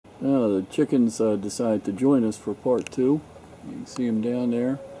The chickens decided to join us for part 2. You can see them down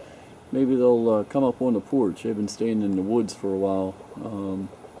there. Maybe they'll come up on the porch. They've been staying in the woods for a while.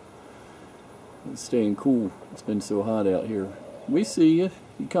 Staying cool. It's been so hot out here. We see you.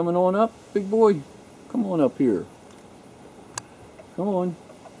 You coming on up, big boy? Come on up here. Come on.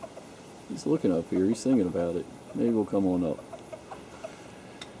 He's looking up here. He's thinking about it. Maybe we'll come on up.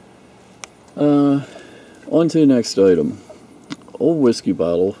 On to the next item. Old whiskey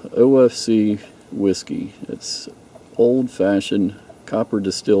bottle, OFC whiskey. It's old-fashioned copper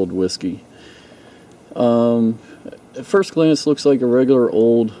distilled whiskey. At first glance looks like a regular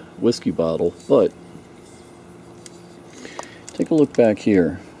old whiskey bottle, but take a look back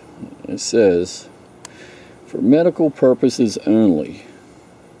here. It says, for medical purposes only.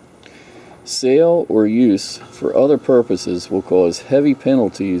 Sale or use for other purposes will cause heavy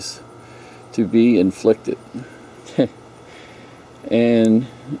penalties to be inflicted. And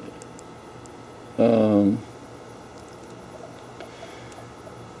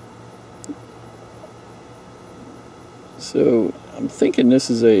so I'm thinking this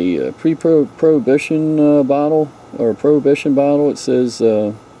is a pre-prohibition bottle, or a prohibition bottle. It says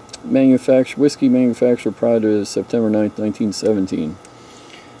whiskey manufactured prior to September 9th, 1917.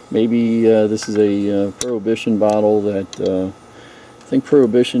 Maybe this is a prohibition bottle that I think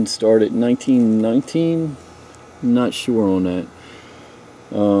prohibition started in 1919. I'm not sure on that.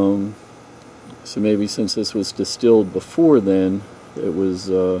 So maybe since this was distilled before then, it was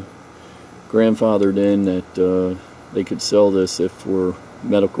grandfathered in that they could sell this if for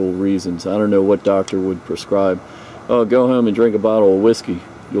medical reasons. I don't know what doctor would prescribe, oh, go home and drink a bottle of whiskey,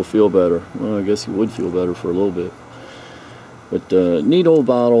 you'll feel better. Well, I guess you would feel better for a little bit. But neat old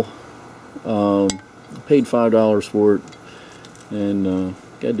bottle. Paid $5 for it, and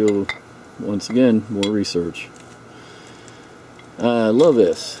gotta do, once again, more research. I love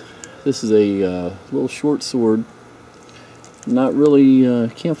this. This is a little short sword. Not really,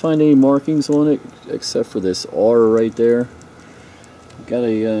 can't find any markings on it except for this R right there. Got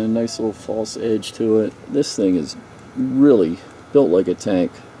a nice little false edge to it. This thing is really built like a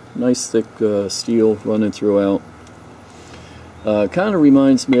tank. Nice thick steel running throughout. Kind of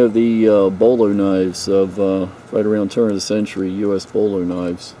reminds me of the bolo knives of right around turn of the century, U.S. bolo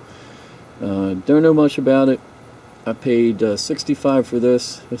knives. Don't know much about it. I paid $65 for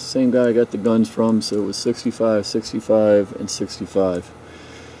this. The same guy I got the guns from, so it was $65, $65, and $65.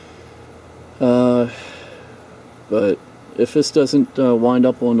 But if this doesn't wind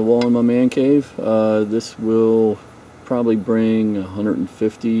up on the wall in my man cave, this will probably bring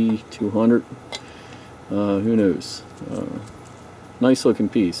 150, 200. Who knows? Nice looking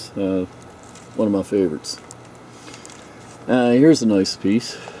piece. One of my favorites. Here's a nice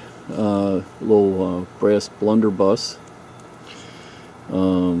piece. Little brass blunderbuss.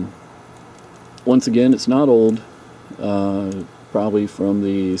 Once again, it's not old. Probably from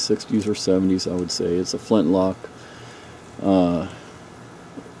the 60s or 70s, I would say. It's a flintlock. Love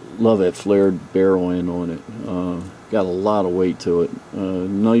that flared barrel end on it. Got a lot of weight to it.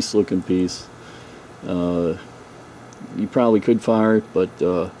 Nice looking piece. You probably could fire it, but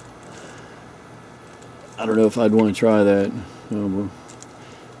I don't know if I'd want to try that.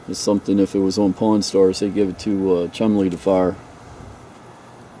 It's something, if it was on Pawn Stars, they'd give it to Chumley to fire.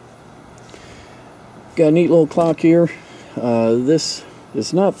 Got a neat little clock here. This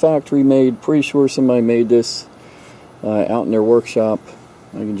is not factory made. Pretty sure somebody made this out in their workshop.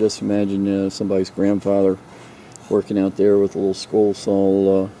 I can just imagine somebody's grandfather working out there with a little scroll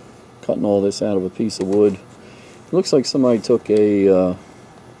saw, cutting all this out of a piece of wood. It looks like somebody took a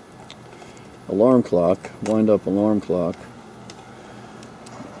alarm clock, wind-up alarm clock.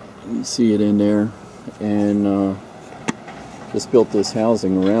 You see it in there, and just built this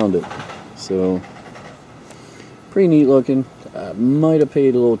housing around it. So pretty neat looking. I might have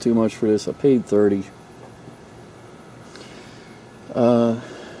paid a little too much for this. I paid $30.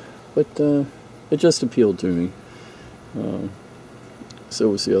 But it just appealed to me. So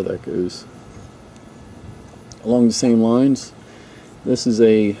we'll see how that goes. Along the same lines, this is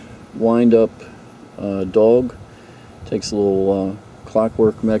a wind-up dog. Takes a little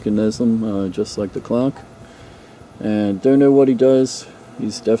clockwork mechanism, just like the clock. And don't know what he does.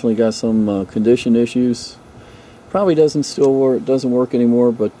 He's definitely got some condition issues. Probably doesn't work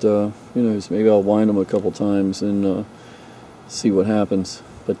anymore, but who knows? Maybe I'll wind him a couple times and see what happens.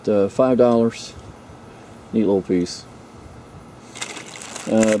 But $5, neat little piece.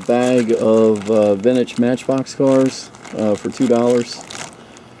 A bag of vintage Matchbox cars for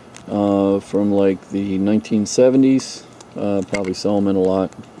 $2 from like the 1970s. Probably sell them in a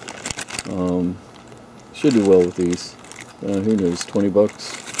lot. Should do well with these. Who knows? 20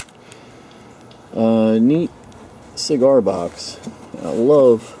 bucks. Neat cigar box. I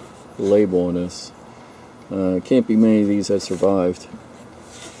love the label on this. Can't be many of these that survived.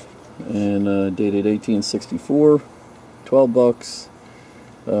 And dated 1864, 12 bucks.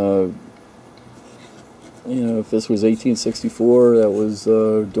 You know, if this was 1864, that was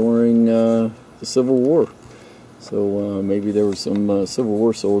during the Civil War. So maybe there were some Civil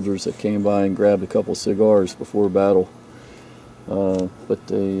War soldiers that came by and grabbed a couple cigars before battle.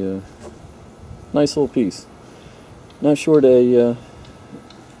 But a nice little piece. Not sure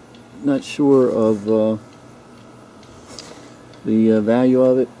of the value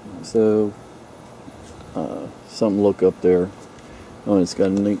of it. So something to look up there. Oh, and it's got a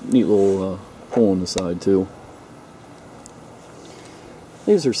neat little pull on the side too.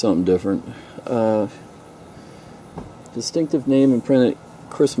 These are something different. Distinctive name and printed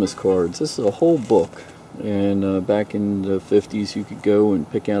Christmas cards. This is a whole book, and back in the 50s you could go and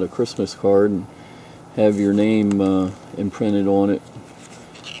pick out a Christmas card and have your name imprinted on it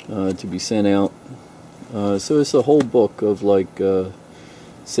to be sent out. So it's a whole book of like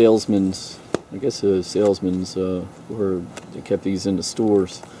salesmen's, I guess salesmen's where they kept these in the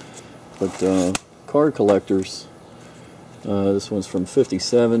stores, but card collectors. This one's from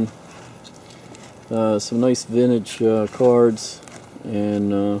 '57. Some nice vintage cards,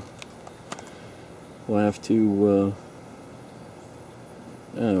 and we'll have to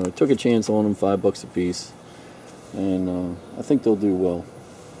I don't know, I took a chance on them, $5 a piece, and I think they'll do well.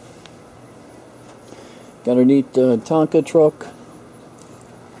 Got a neat Tonka truck.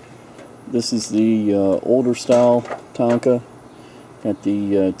 This is the older style Tonka. Got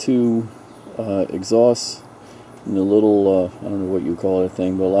the two exhausts and the little, I don't know what you call that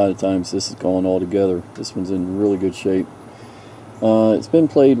thing, but a lot of times this is gone all together. This one's in really good shape. It's been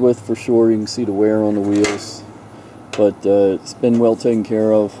played with for sure. You can see the wear on the wheels, but it's been well taken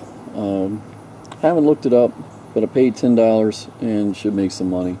care of. Haven't looked it up, but I paid $10 and should make some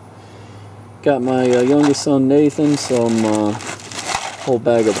money. Got my youngest son Nathan some whole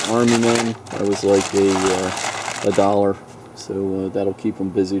bag of Army Men. That was like a dollar, so that'll keep him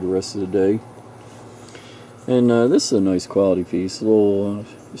busy the rest of the day. And this is a nice quality piece, a little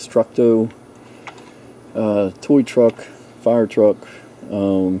Structo toy truck, fire truck.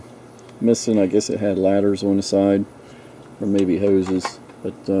 Missing, I guess it had ladders on the side, or maybe hoses,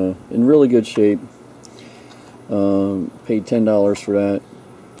 but in really good shape. Paid $10 for that.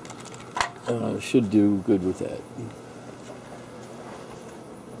 Should do good with that.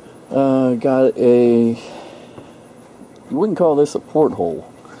 Got a, you wouldn't call this a porthole.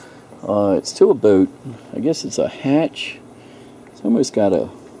 It's to a boat. I guess it's a hatch. It's almost got a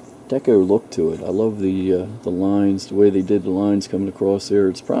deco look to it. I love the lines, the way they did the lines coming across there.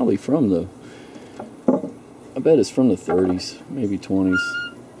 It's probably from the, I bet it's from the 30s, maybe 20s.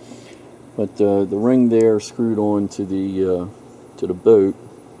 But the ring there screwed on to the boat.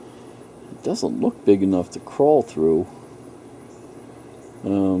 It doesn't look big enough to crawl through.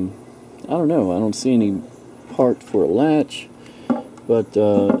 I don't know. I don't see any part for a latch. But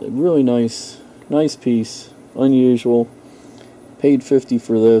really nice piece, unusual. Paid $50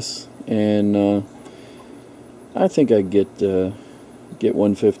 for this, and I think I'd get $150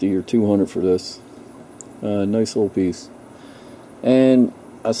 or $200 for this. Nice little piece. And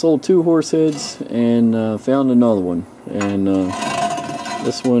I sold 2 horse heads and found another one. And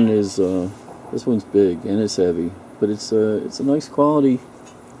this one's big and it's heavy, but it's a nice quality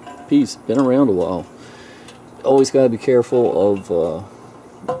piece. Been around a while. Always got to be careful of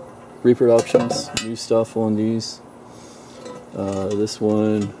reproductions, new stuff on these. This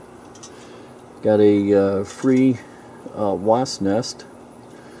one got a free wasp nest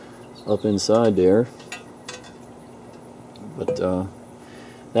up inside there, but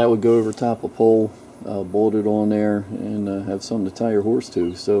that would go over top of a pole, bolted on there, and have something to tie your horse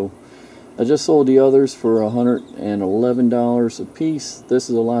to. So I just sold the others for $111 a piece. This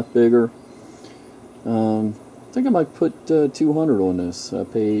is a lot bigger. I think I might put $200 on this. I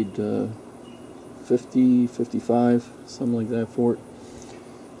paid $50, $55, something like that for it.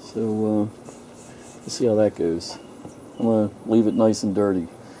 So let's see how that goes. I'm gonna leave it nice and dirty.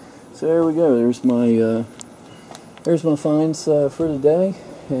 So there we go. There's my finds for the day,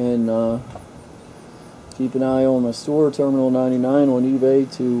 and keep an eye on my store, Terminal 99, on eBay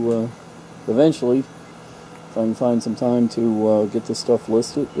to eventually, if I can find some time to get this stuff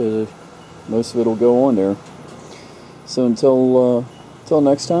listed. Most of it will go on there. So until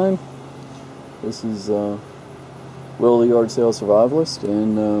next time, this is Will the Yard Sale Survivalist,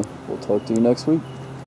 and we'll talk to you next week.